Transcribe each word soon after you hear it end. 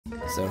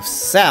So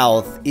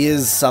south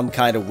is some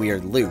kind of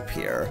weird loop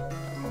here.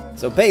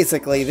 So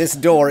basically, this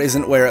door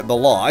isn't where it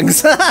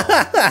belongs.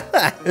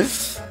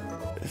 Because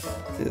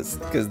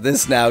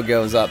this now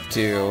goes up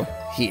to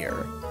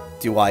here.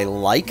 Do I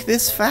like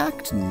this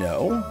fact?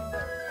 No.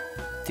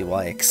 Do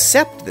I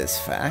accept this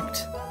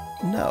fact?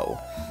 No.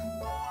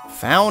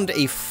 Found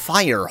a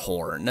fire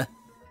horn.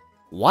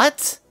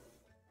 What?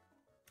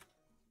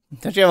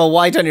 Don't you have a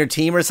white on your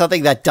team or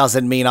something? That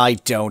doesn't mean I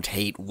don't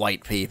hate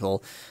white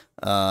people.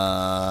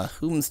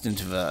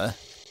 Whomstentva.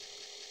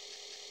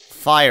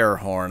 Fire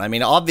horn. I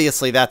mean,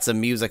 obviously that's a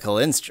musical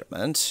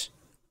instrument.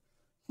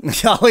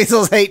 Always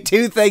will hate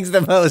two things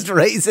the most: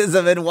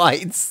 racism and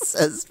whites,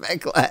 says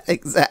Specla.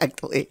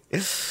 Exactly.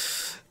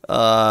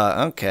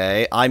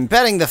 Okay. I'm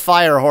betting the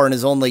fire horn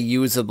is only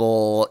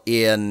usable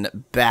in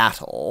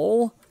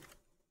battle.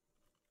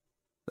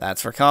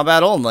 That's for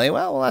combat only.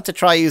 Well, we'll have to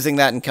try using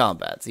that in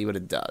combat, see what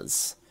it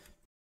does.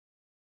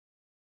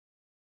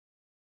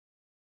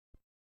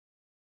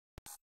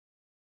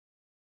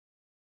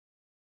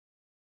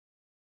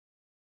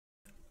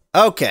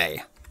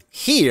 Okay,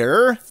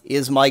 here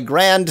is my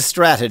grand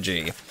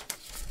strategy.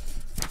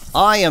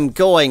 I am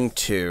going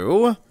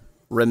to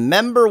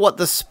remember what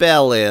the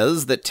spell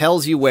is that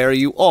tells you where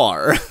you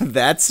are.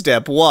 That's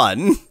step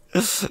one.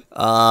 Is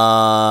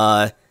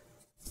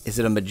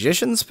it a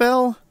magician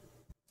spell?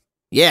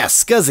 Yeah,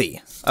 Scuzzy.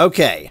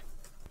 Okay.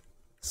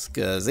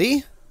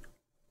 Scuzzy.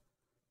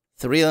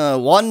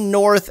 1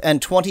 north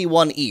and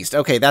 21 east.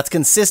 Okay, that's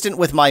consistent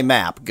with my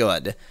map.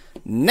 Good.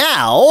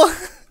 Now,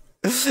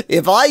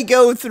 if I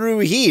go through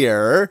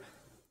here,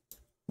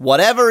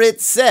 whatever it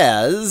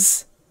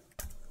says,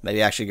 maybe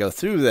actually go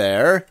through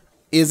there,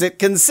 is it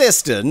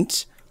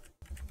consistent?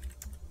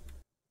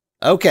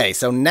 Okay,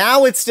 so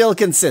now it's still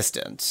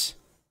consistent.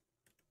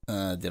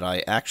 Did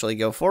I actually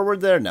go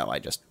forward there? No, I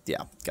just,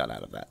 yeah, got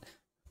out of that.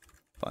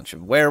 Bunch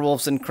of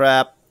werewolves and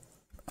crap.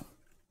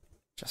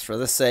 Just for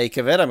the sake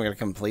of it, I'm going to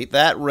complete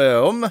that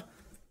room.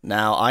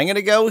 Now, I'm going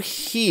to go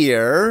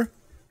here,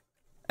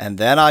 and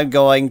then I'm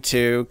going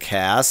to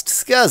cast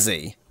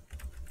Scuzzy.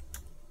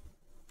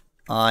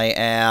 I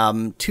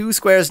am 2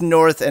 squares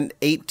north and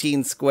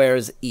 18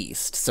 squares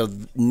east. So,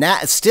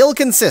 still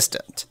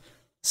consistent.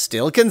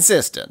 Still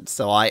consistent.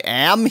 So, I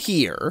am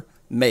here,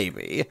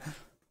 maybe.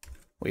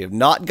 We have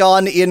not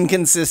gone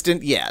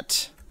inconsistent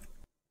yet.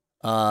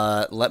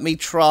 Let me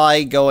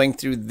try going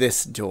through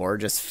this door.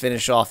 Just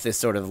finish off this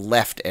sort of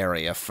left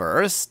area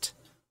first.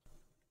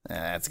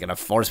 That's gonna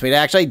force me to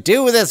actually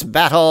do this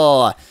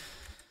battle!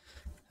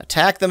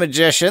 Attack the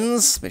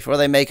magicians before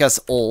they make us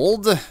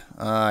old.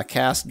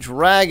 Cast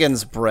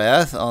Dragon's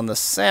Breath on the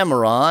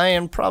samurai,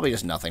 and probably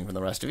just nothing from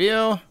the rest of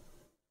you.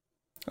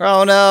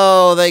 Oh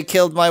no, they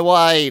killed my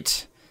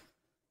white.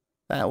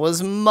 That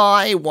was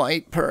my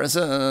white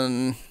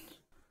person.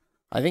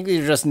 I think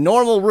these are just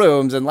normal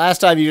rooms, and last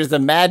time you just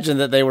imagined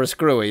that they were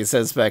screwy,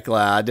 says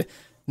Speclad.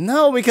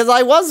 No, because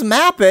I was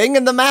mapping,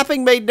 and the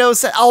mapping made no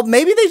sense. Oh,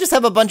 maybe they just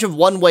have a bunch of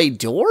one-way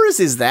doors?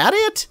 Is that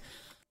it?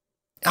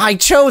 I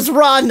chose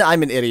run!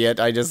 I'm an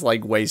idiot. I just,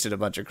 like, wasted a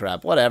bunch of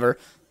crap. Whatever.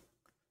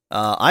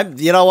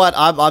 You know what?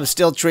 I'm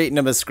still treating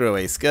them as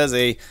screwy.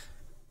 Scuzzy.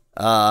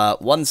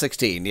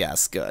 116.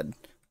 Yes, good.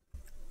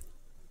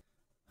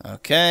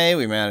 Okay,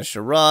 we managed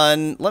to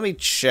run. Let me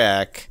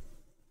check.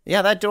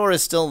 Yeah, that door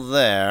is still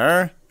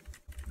there.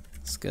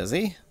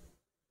 Scuzzy.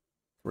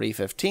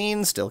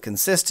 315, still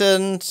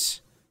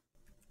consistent.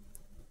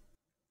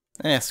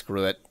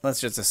 Screw it. Let's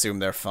just assume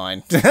they're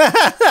fine.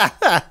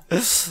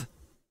 Let's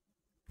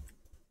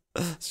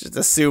just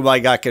assume I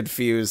got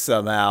confused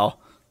somehow.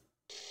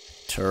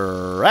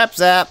 Trap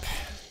zap.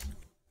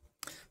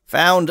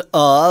 Found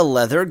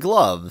leather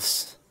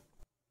gloves.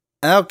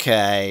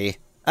 Okay.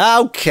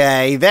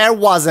 Okay, there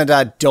wasn't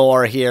a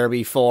door here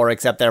before,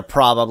 except there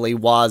probably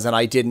was, and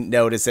I didn't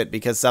notice it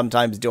because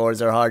sometimes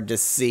doors are hard to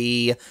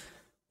see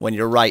when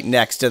you're right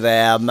next to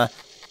them. A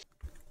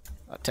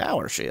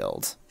tower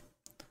shield.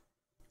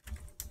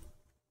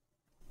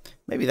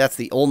 Maybe that's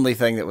the only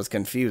thing that was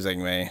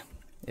confusing me,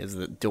 is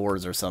that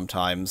doors are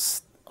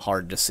sometimes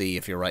hard to see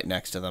if you're right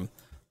next to them.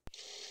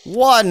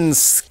 1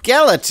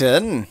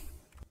 skeleton!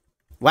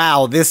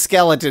 Wow, this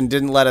skeleton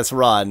didn't let us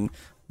run.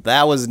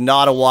 That was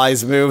not a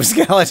wise move,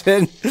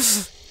 skeleton.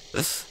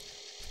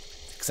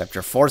 Except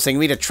you're forcing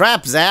me to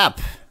trap zap.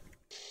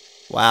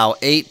 Wow,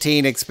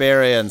 18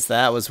 experience.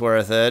 That was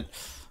worth it.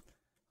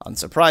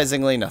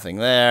 Unsurprisingly, nothing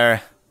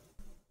there.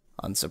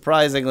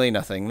 Unsurprisingly,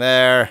 nothing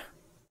there.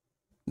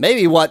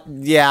 Maybe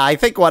I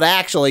think what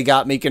actually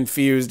got me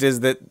confused is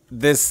that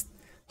this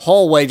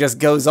hallway just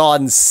goes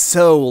on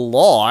so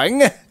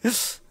long.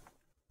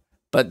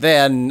 But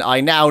then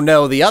I now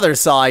know the other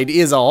side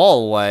is a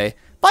hallway.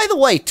 By the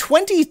way,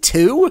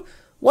 22?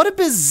 What a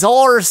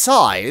bizarre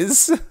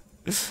size.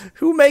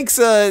 Who makes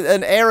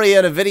an area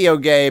in a video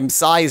game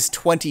size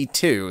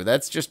 22?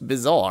 That's just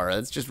bizarre.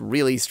 That's just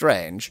really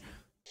strange.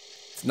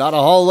 It's not a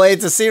hallway,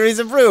 it's a series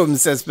of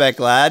rooms, says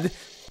Speclad.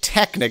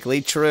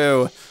 Technically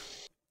true.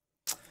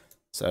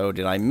 So,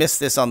 did I miss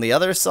this on the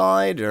other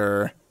side,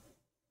 or...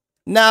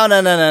 No,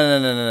 no, no, no, no,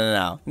 no, no,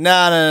 no, no,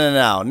 no, no,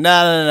 no, no,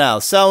 no, no.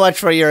 So much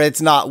for your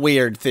it's not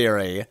weird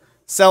theory.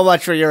 So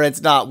much for your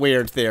it's not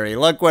weird theory.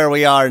 Look where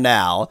we are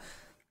now.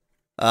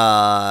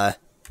 Scuzzy.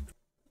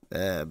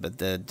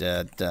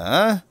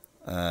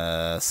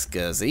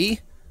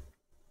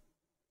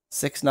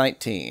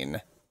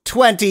 619.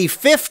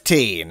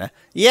 2015!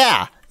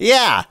 Yeah,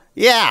 yeah,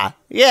 yeah,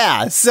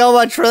 yeah. So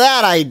much for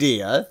that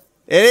idea.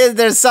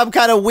 There's some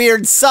kind of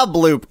weird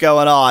sub-loop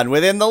going on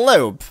within the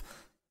loop.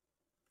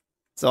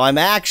 So I'm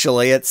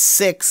actually at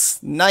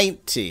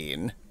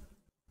 619.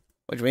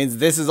 Which means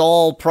this is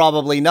all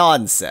probably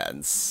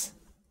nonsense.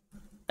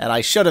 And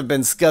I should have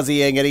been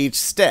scuzzying at each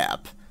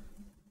step.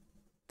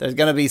 There's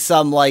gonna be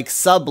some, like,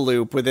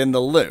 sub-loop within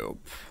the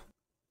loop.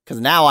 Because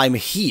now I'm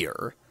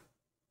here.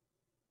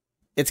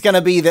 It's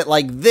gonna be that,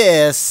 like,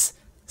 this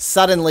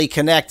suddenly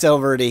connects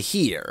over to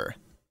here.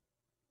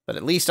 But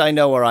at least I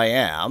know where I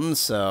am,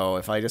 so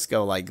if I just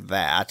go like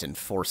that and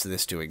force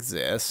this to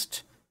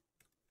exist,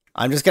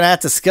 I'm just gonna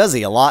have to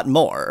scuzzy a lot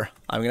more.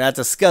 I'm gonna have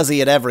to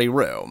scuzzy at every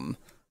room.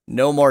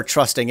 No more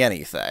trusting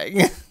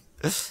anything.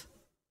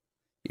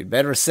 You'd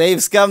better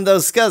save scum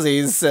those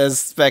scuzzies, says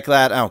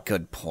Speclat. Oh,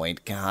 good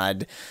point,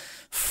 God.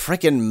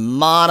 Frickin'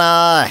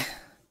 mana!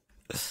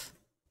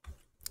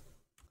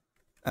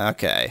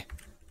 Okay.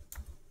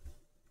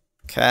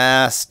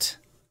 Cast.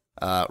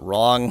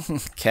 Wrong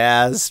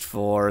cast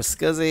for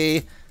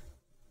Scuzzy.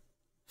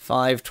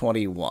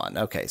 521.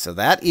 Okay, so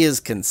that is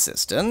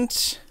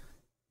consistent.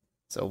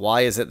 So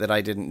why is it that I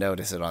didn't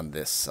notice it on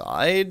this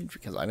side?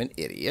 Because I'm an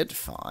idiot.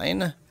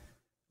 Fine. I'm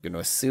going to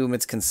assume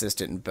it's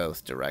consistent in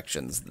both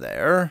directions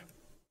there.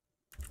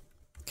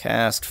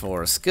 Cast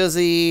for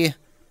Scuzzy.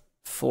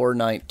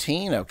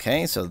 419.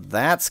 Okay, so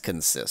that's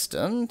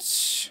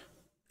consistent.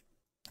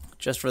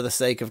 Just for the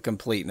sake of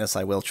completeness,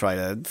 I will try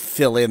to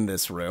fill in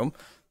this room.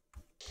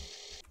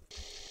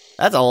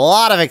 That's a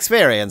lot of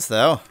experience,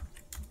 though.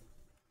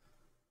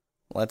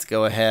 Let's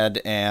go ahead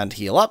and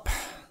heal up.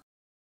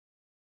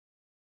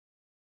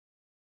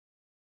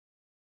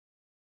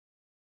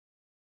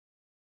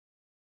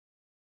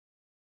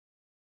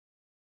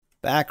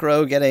 Back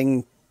row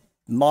getting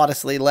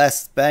modestly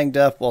less banged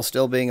up while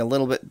still being a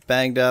little bit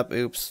banged up.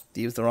 Oops,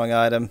 used the wrong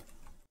item.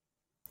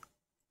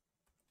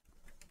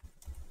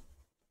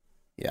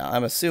 Yeah,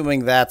 I'm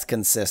assuming that's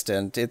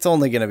consistent. It's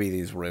only going to be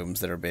these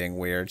rooms that are being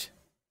weird.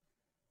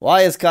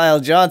 Why is Kyle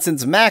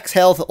Johnson's max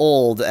health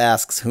old,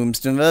 asks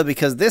Hoomstonva,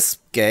 because this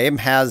game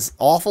has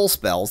awful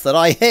spells that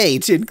I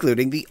hate,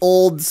 including the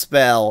old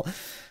spell.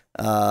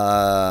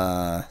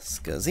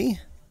 Scuzzy?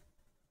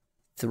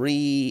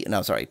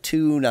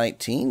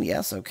 219,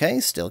 yes, okay,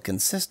 still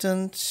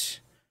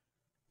consistent.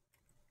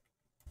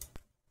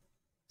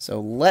 So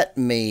let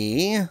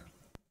me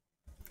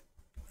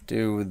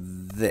do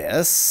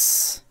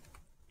this.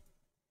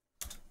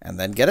 And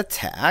then get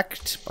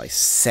attacked by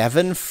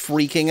 7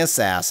 freaking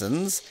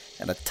assassins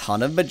and a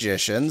ton of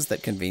magicians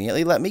that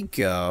conveniently let me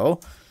go.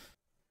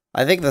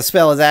 I think the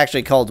spell is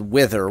actually called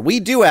Wither. We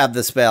do have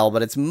the spell,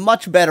 but it's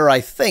much better, I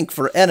think,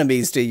 for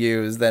enemies to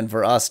use than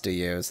for us to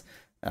use.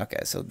 Okay,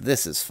 so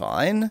this is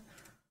fine.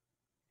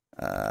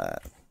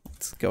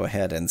 Let's go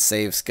ahead and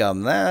save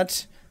scum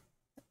that.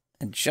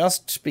 And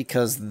just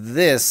because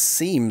this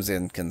seems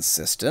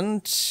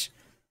inconsistent...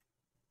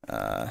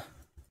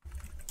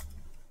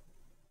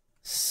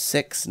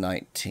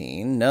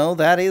 619. No,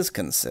 that is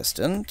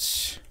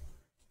consistent.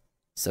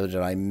 So did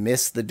I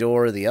miss the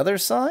door the other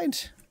side?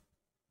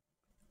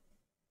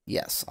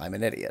 Yes, I'm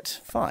an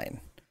idiot.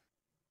 Fine.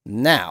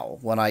 Now,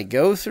 when I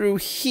go through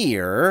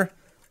here,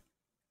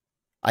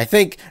 I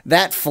think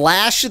that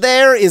flash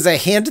there is a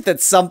hint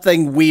that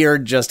something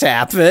weird just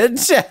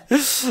happened.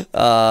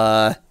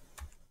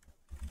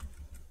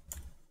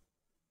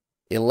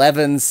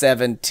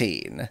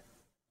 1117.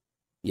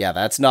 Yeah,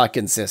 that's not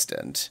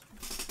consistent.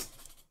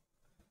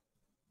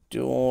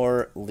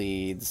 Door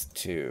leads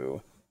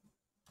to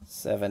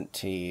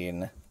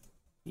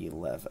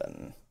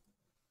 1711.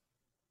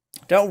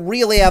 Don't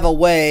really have a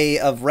way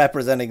of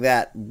representing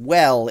that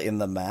well in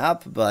the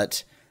map,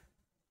 but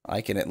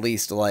I can at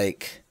least,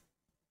 like,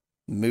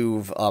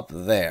 move up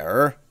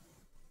there.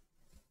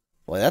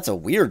 Boy, that's a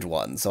weird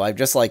one. So I've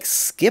just, like,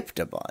 skipped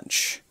a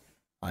bunch.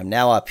 I'm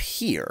now up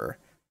here.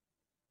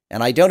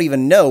 And I don't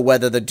even know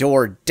whether the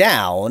door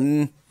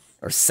down,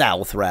 or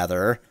south,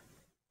 rather,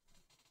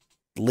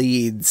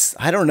 leads...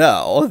 I don't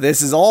know.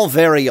 This is all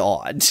very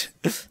odd.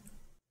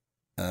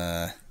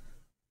 Oh,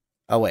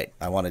 wait.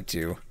 I wanted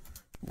to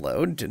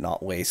load to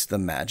not waste the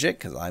magic,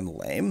 because I'm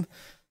lame.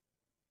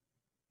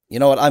 You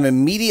know what? I'm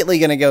immediately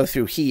going to go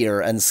through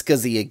here and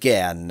scuzzy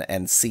again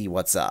and see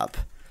what's up.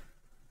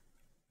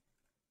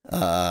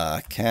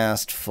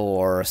 Cast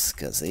for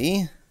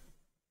scuzzy.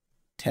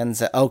 10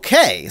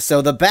 okay,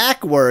 so the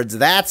backwards,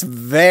 that's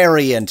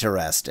very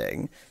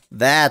interesting.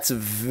 That's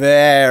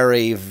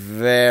very,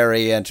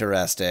 very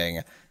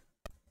interesting.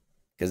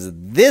 Because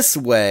this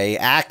way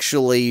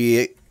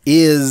actually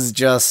is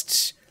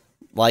just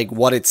like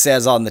what it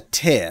says on the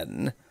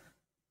tin.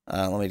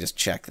 Let me just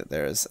check that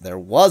there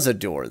was a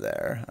door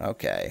there.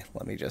 Okay,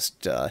 let me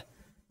just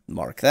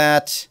Mark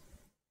that.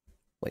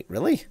 Wait,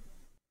 really?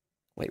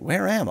 Wait,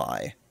 where am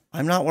I?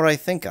 I'm not where I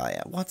think I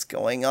am. What's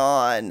going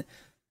on?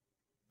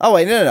 Oh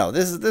wait, no.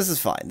 This is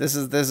fine. This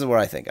is where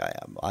I think I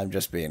am. I'm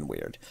just being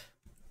weird.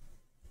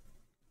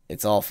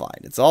 It's all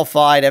fine. It's all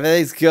fine.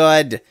 Everything's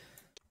good.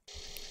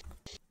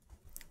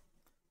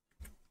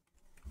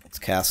 Let's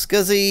cast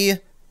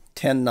Scuzzy.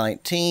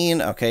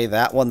 1019. Okay,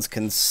 that one's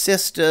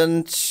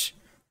consistent.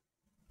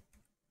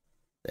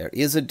 There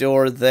is a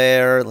door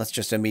there. Let's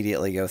just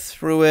immediately go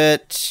through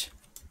it.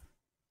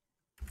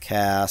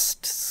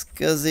 Cast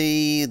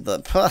Scuzzy.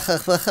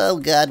 Oh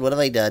god, what have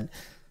I done?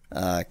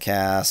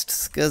 Cast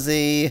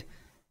Scuzzy.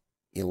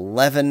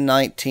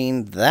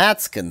 1119.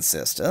 That's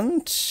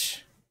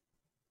consistent.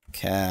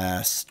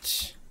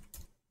 Cast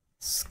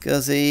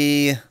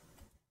Scuzzy.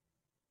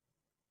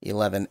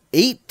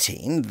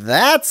 1118.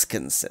 That's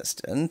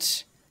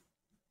consistent.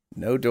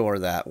 No door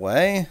that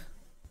way.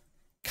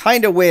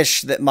 Kind of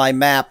wish that my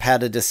map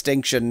had a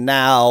distinction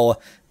now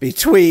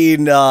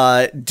between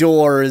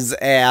doors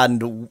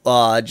and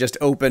just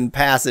open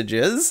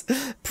passages.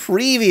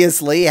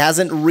 Previously,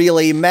 hasn't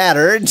really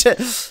mattered.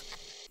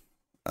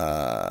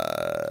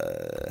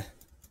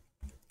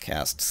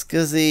 Cast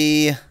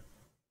Scuzzy.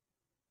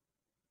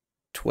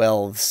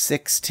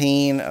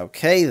 1216.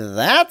 Okay,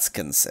 that's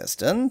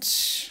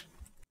consistent.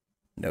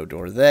 No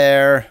door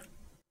there.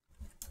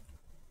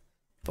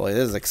 Boy,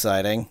 this is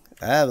exciting.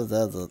 Cast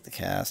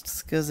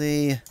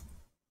Scuzzy.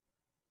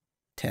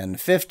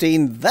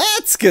 1015.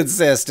 That's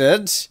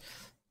consistent.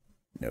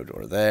 No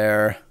door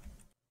there.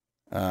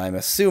 I'm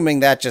assuming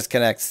that just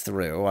connects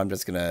through. I'm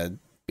just gonna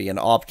be an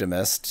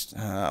optimist.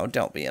 Oh,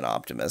 don't be an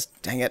optimist.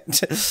 Dang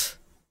it.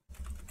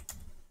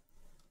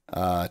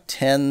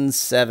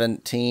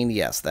 1017.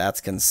 Yes, that's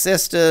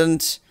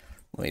consistent.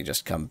 Let me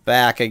just come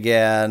back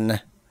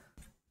again.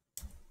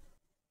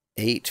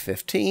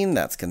 815,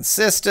 that's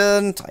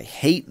consistent. I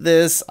hate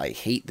this. I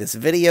hate this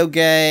video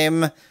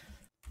game.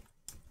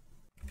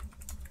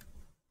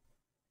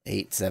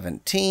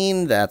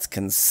 817, that's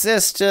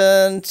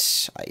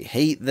consistent. I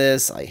hate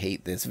this. I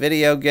hate this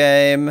video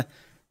game.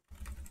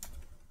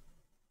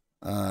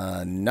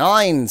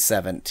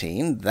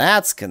 917,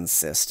 that's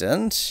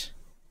consistent.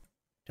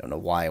 Don't know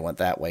why I went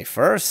that way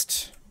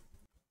first.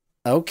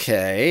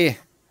 Okay.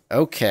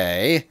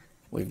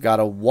 We've got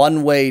a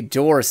one-way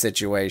door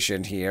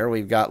situation here.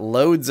 We've got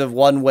loads of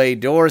one-way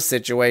door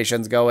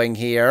situations going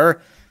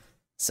here.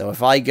 So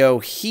if I go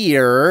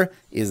here,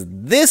 is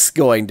this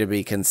going to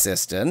be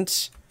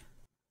consistent?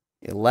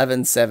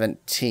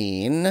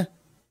 1117.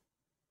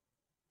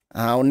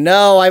 Oh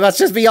no, I must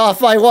just be off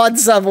by one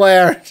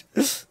somewhere.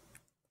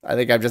 I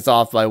think I'm just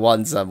off by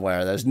one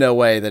somewhere. There's no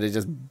way that it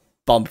just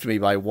bumped me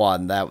by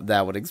one.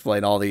 That would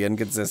explain all the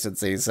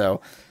inconsistencies,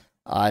 so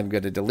I'm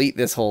going to delete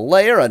this whole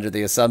layer under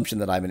the assumption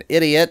that I'm an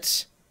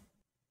idiot.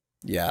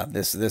 Yeah,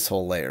 this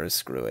whole layer is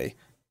screwy.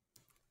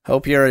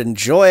 Hope you're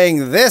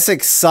enjoying this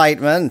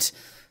excitement.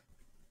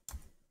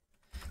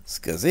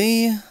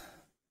 Scuzzy.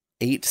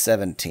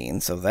 817,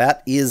 so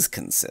that is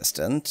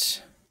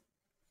consistent.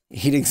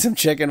 Eating some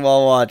chicken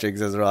while watching,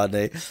 says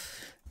Rodney.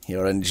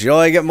 You're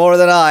enjoying it more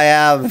than I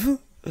am.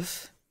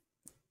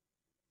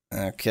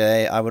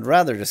 Okay, I would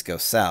rather just go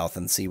south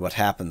and see what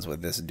happens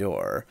with this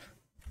door.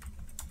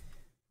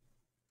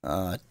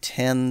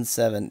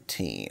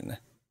 1017.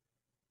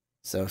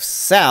 So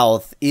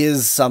south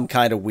is some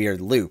kind of weird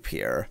loop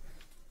here.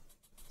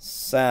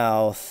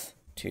 South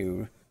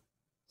to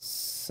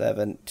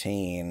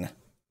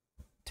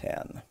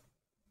 1710.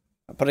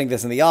 I'm putting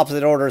this in the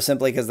opposite order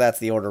simply because that's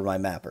the order my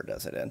mapper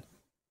does it in.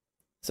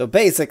 So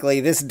basically,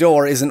 this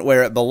door isn't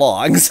where it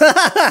belongs.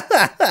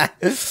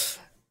 Because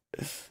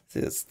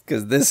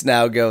this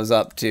now goes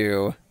up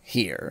to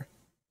here.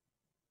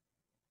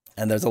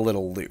 And there's a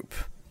little loop,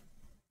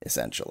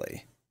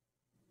 essentially.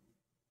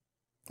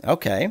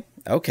 Okay.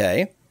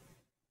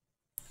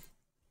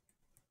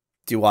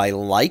 Do I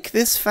like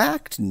this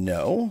fact?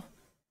 No.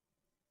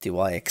 Do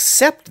I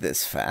accept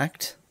this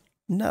fact?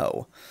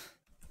 No.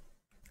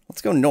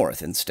 Let's go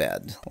north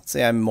instead. Let's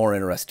say I'm more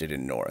interested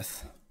in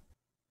north.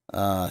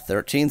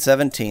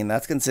 1317,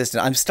 that's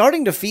consistent. I'm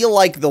starting to feel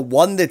like the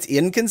one that's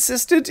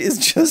inconsistent is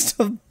just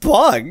a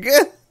bug.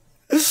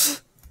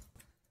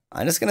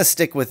 I'm just going to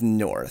stick with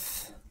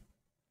north.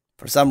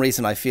 For some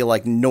reason, I feel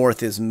like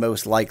north is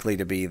most likely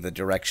to be the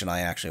direction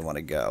I actually want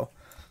to go.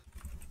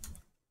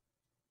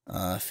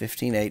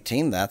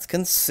 1518, that's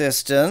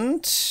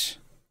consistent.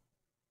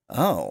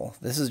 Oh,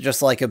 this is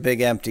just like a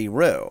big empty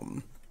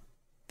room.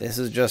 This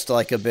is just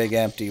like a big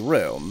empty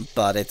room,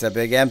 but it's a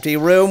big empty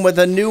room with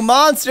a new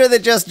monster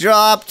that just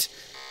dropped.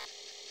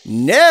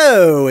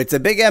 No, it's a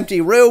big empty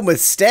room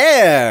with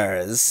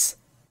stairs.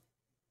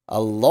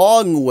 A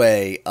long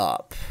way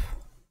up.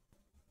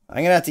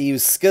 I'm gonna have to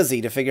use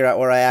Scuzzy to figure out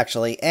where I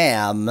actually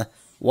am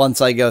once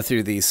I go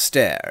through these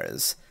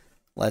stairs.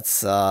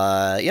 Let's,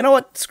 you know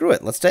what? Screw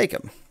it. Let's take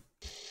them.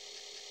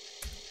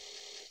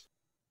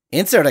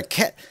 Insert a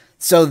cat.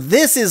 So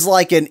this is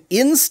like an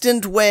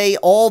instant way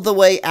all the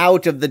way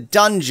out of the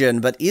dungeon,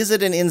 but is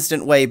it an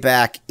instant way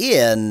back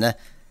in?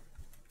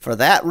 For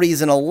that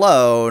reason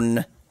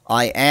alone,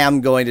 I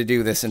am going to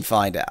do this and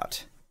find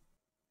out.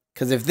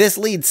 Because if this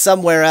leads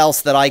somewhere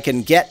else that I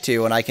can get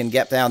to, and I can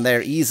get down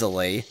there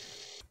easily...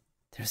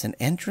 There's an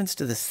entrance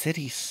to the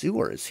city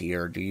sewers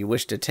here. Do you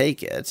wish to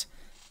take it?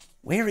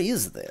 Where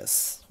is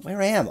this?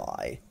 Where am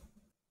I?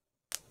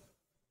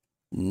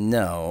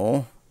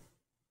 No.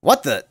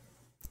 What the...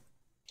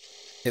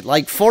 It,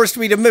 like, forced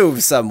me to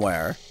move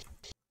somewhere.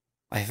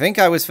 I think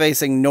I was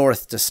facing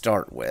north to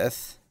start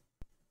with.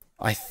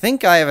 I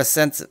think I have a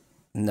sense of...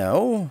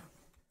 No?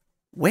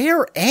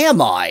 Where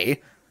am I?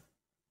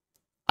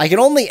 I can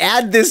only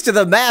add this to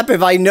the map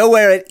if I know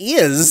where it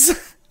is.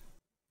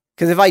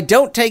 Because if I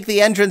don't take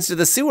the entrance to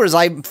the sewers,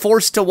 I'm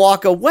forced to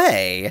walk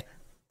away.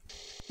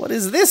 What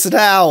is this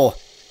now?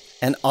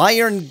 An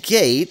iron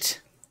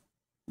gate.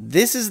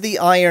 This is the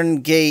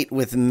iron gate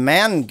with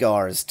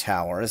Mangar's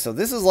tower. So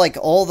this is like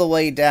all the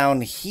way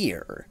down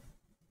here.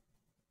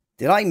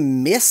 Did I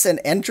miss an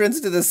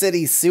entrance to the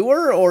city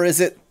sewer? Or is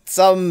it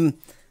some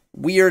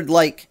weird,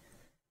 like...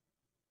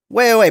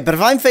 Wait, but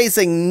if I'm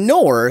facing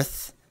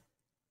north...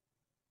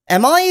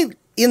 Am I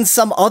in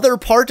some other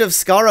part of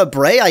Skara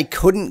Brae I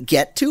couldn't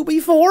get to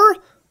before?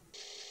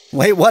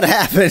 Wait, what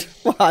happened?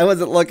 I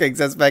wasn't looking,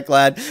 says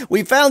Becklad.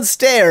 We found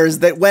stairs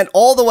that went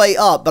all the way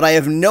up, but I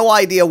have no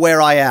idea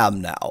where I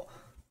am now.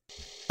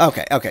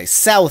 Okay,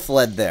 south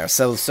led there.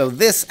 So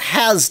this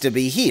has to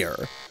be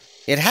here.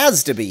 It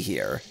has to be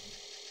here.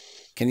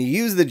 Can you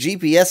use the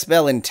GPS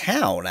spell in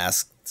town?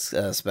 Asks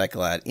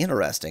Becklad.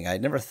 Interesting,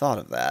 I'd never thought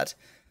of that.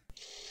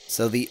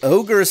 So the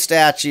ogre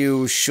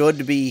statue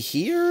should be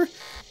here?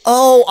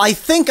 Oh, I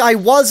think I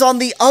was on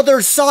the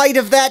other side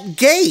of that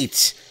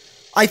gate!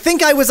 I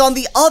think I was on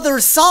the other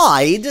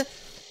side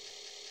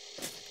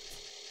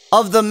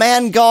of the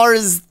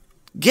Mangar's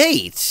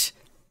gate.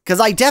 Because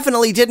I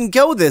definitely didn't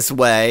go this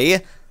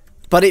way,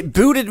 but it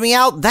booted me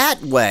out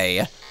that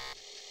way.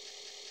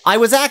 I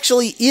was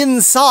actually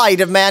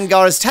inside of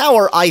Mangar's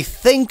tower, I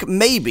think,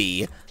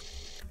 maybe.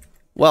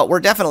 Well, we're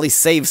definitely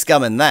save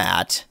scumming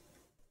that.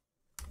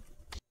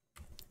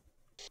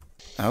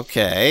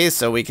 Okay,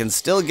 so we can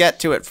still get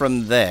to it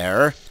from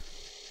there.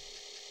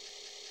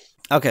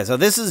 Okay, so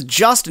this is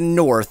just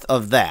north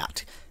of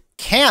that.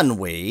 Can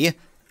we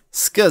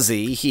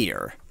scuzzy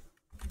here?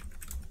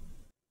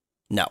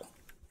 No,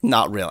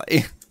 not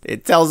really.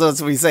 It tells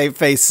us we say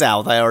face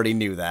south. I already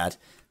knew that.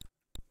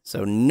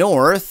 So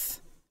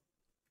north,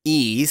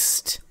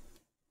 east,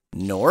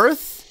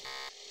 north.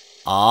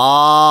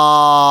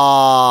 Ah,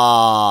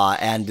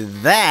 and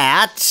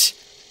that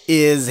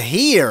is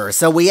here.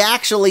 So we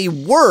actually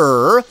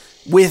were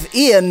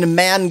within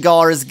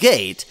Mangar's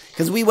gate.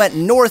 Because we went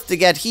north to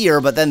get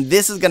here, but then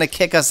this is going to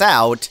kick us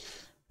out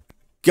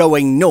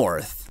going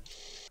north.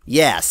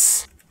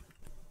 Yes.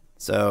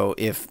 So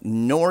if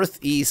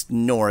northeast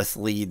north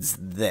leads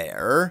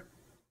there,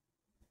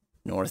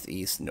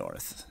 northeast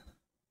north,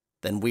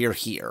 then we're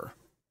here.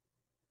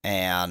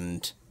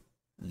 And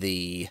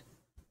the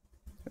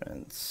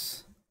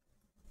entrance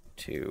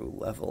to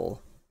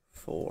level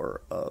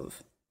 4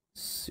 of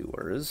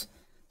sewers.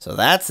 So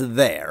that's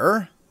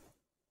there.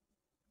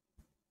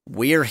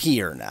 We're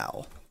here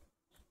now.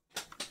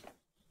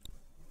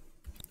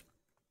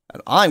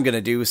 And I'm going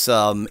to do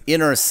some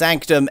inner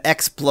sanctum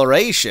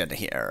exploration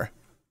here,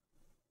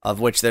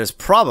 of which there's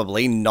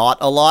probably not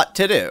a lot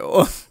to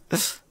do.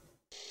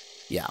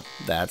 Yeah,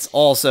 that's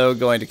also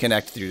going to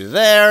connect through to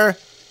there.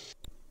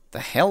 The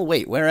hell?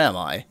 Wait, where am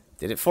I?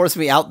 Did it force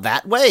me out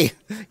that way?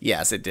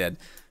 Yes, it did.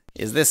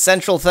 Is this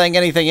central thing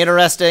anything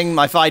interesting?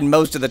 I find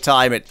most of the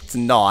time it's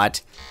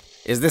not.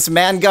 Is this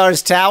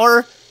Mangar's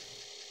tower?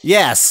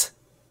 Yes.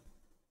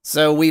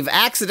 So we've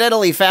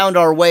accidentally found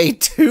our way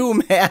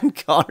to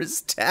Mangar's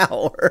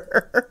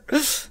tower.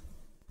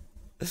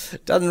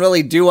 Doesn't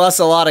really do us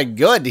a lot of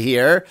good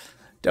here.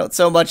 Don't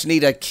so much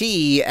need a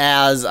key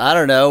as, I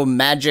don't know,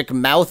 magic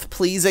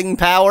mouth-pleasing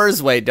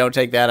powers? Wait, don't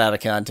take that out of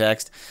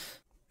context.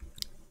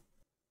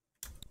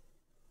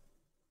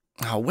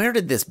 Oh, where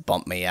did this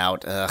bump me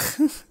out?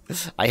 Ugh.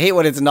 I hate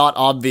when it's not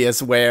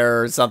obvious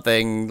where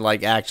something,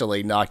 like,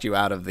 actually knocked you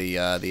out of the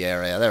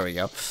area. There we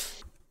go.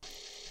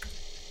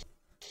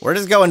 We're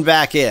just going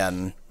back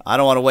in. I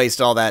don't want to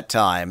waste all that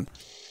time.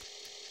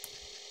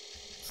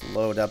 Let's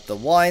load up the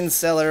wine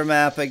cellar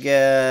map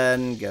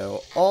again.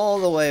 Go all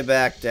the way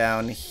back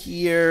down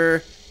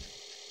here.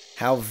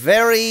 How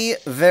very,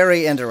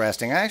 very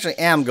interesting. I actually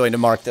am going to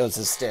mark those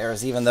as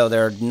stairs, even though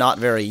they're not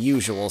very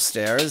usual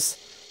stairs.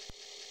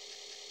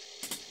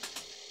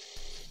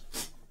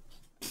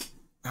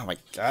 Oh my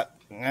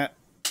god.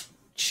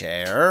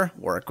 Chair.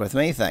 Work with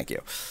me. Thank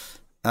you.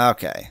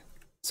 Okay.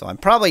 So I'm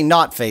probably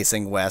not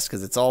facing west,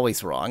 because it's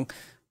always wrong.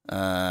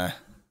 Now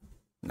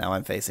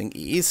I'm facing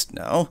east.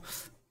 No.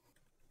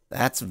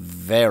 That's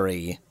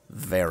very,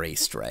 very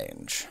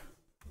strange.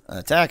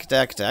 Attack,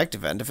 attack, attack,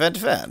 defend, defend,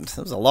 defend.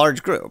 That was a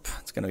large group.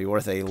 It's going to be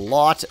worth a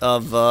lot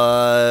of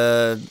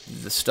the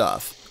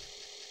stuff.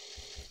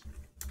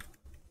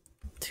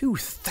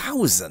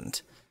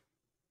 2,000.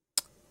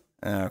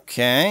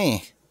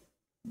 Okay.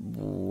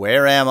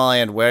 Where am I,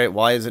 and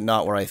why is it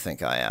not where I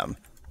think I am?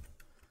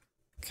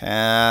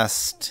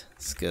 Cast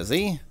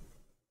Skizzy.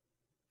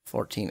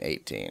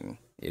 1418.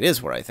 It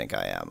is where I think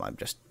I am. I'm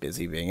just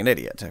busy being an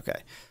idiot.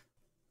 Okay.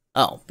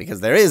 Oh,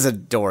 because there is a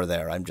door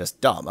there. I'm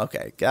just dumb.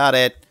 Okay, got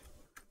it.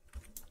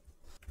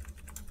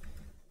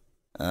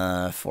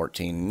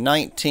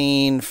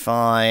 1419.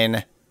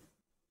 Fine.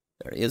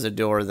 There is a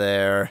door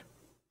there.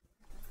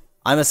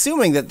 I'm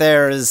assuming that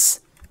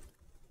there's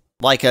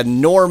like a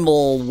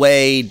normal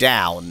way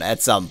down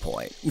at some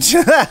point.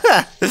 Oh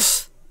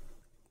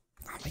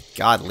my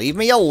god, leave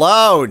me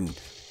alone!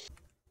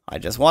 I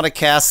just want to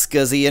cast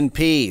Skizzy in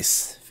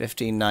peace.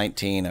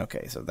 1519.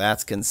 Okay, so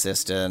that's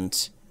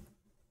consistent.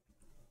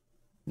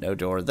 No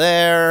door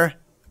there.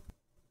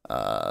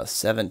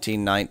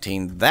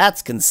 1719.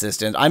 That's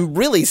consistent. I'm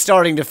really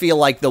starting to feel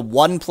like the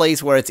one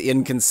place where it's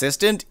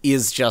inconsistent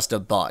is just a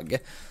bug.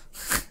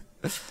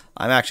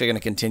 I'm actually going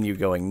to continue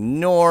going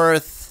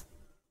north.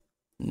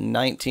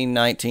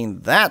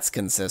 1919. That's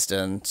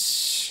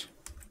consistent.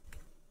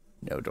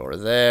 No door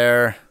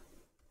there.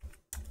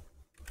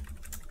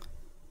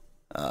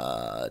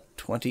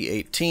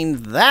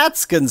 2018.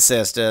 That's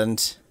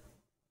consistent.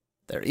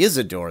 There is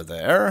a door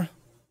there,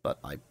 but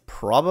I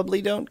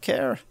probably don't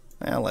care.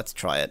 Well, let's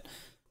try it.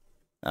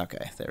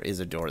 Okay, there is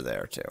a door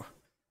there, too. I'm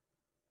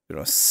going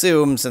to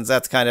assume, since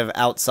that's kind of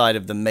outside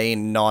of the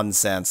main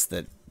nonsense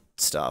that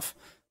stuff.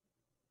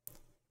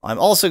 I'm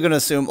also going to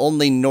assume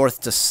only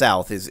north to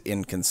south is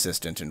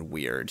inconsistent and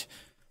weird.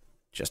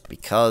 Just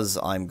because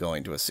I'm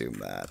going to assume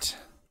that.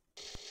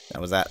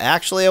 Now, was that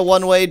actually a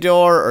one-way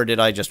door, or did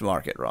I just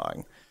mark it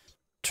wrong?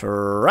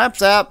 Trap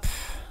Zap.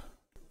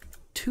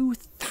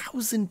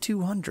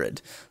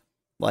 2,200.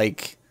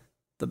 Like,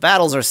 the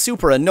battles are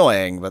super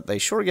annoying, but they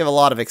sure give a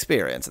lot of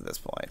experience at this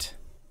point.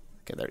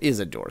 Okay, there is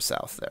a door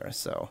south there,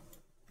 so...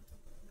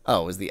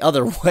 Oh, it was the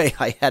other way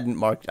I hadn't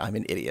marked... I'm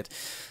an idiot.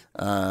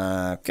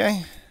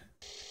 Okay.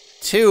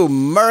 2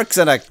 mercs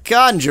and a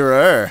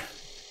conjurer.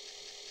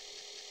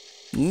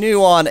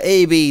 New on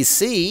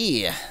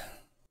ABC.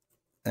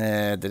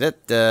 If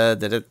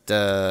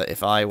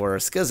I were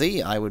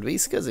Skizzy, I would be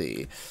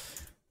Skizzy.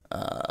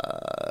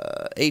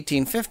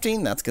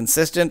 1815, that's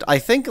consistent. I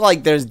think,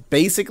 like, there's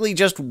basically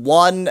just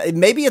one...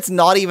 Maybe it's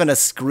not even a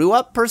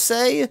screw-up, per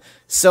se,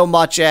 so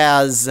much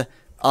as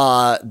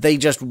they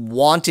just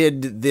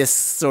wanted this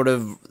sort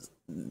of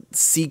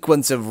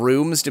sequence of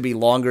rooms to be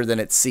longer than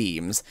it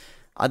seems.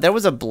 There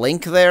was a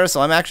blink there, so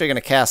I'm actually going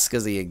to cast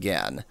Skizzy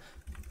again.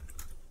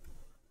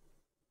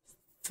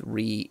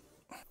 3...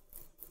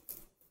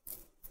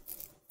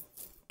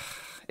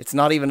 It's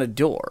not even a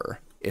door.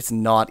 It's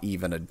not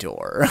even a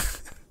door.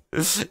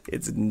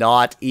 It's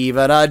not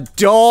even a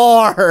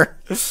door!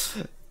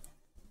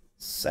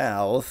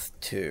 South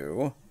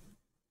to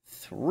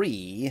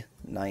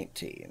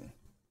 319.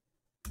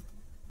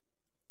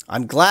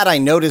 I'm glad I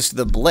noticed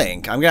the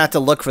blink. I'm gonna have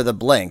to look for the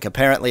blink.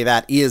 Apparently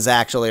that is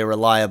actually a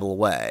reliable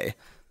way.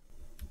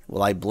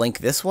 Will I blink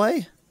this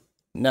way?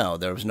 No,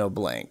 there was no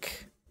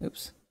blink.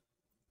 Oops.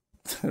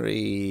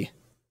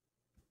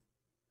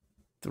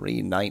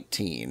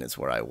 319 is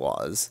where I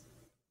was.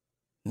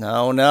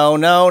 No, no,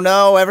 no,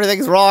 no!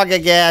 Everything's wrong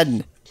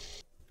again!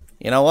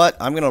 You know what?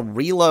 I'm gonna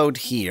reload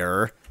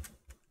here.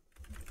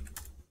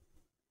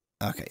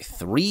 Okay,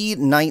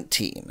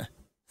 319.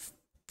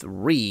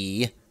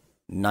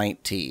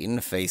 319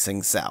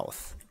 facing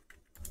south.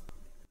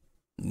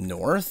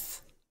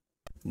 North.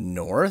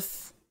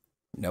 North.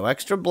 No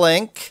extra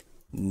blink.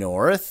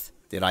 North.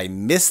 Did I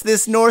miss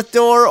this north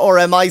door, or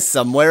am I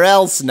somewhere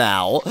else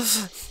now?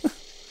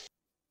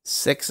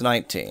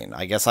 619.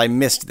 I guess I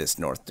missed this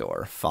north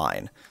door.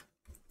 Fine.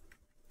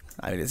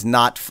 I mean, it's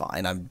not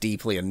fine. I'm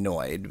deeply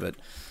annoyed, but...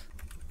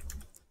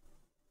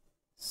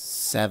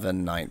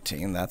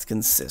 719. That's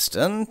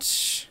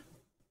consistent.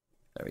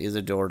 There is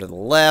a door to the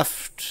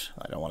left.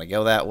 I don't want to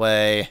go that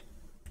way.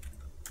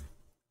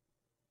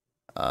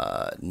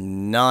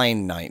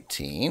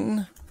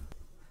 919.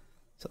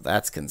 So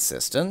that's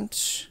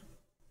consistent.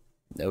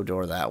 No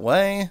door that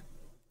way.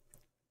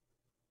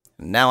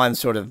 Now I'm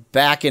sort of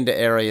back into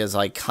areas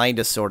I kind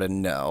of sort of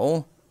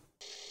know.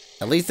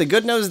 At least the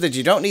good news is that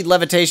you don't need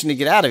levitation to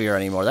get out of here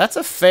anymore. That's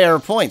a fair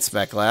point,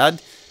 Speclad.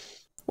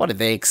 What, did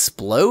they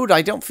explode?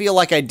 I don't feel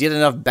like I did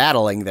enough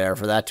battling there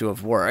for that to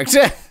have worked.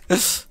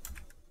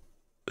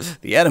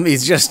 The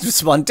enemy's just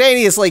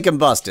spontaneously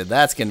combusted.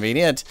 That's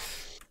convenient.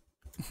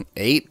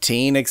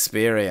 18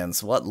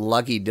 experience. What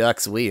lucky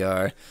ducks we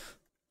are.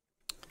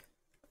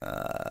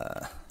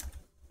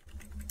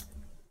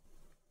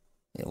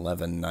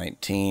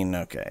 1119,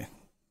 okay.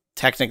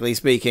 Technically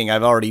speaking,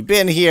 I've already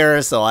been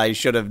here, so I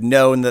should have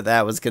known that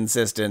that was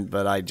consistent,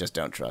 but I just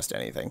don't trust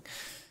anything.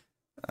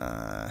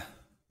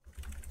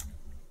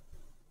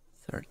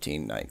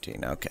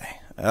 1319, okay.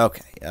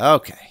 Okay,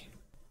 okay.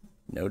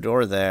 No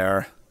door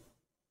there. I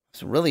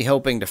was really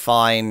hoping to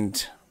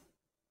find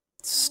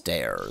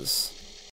stairs.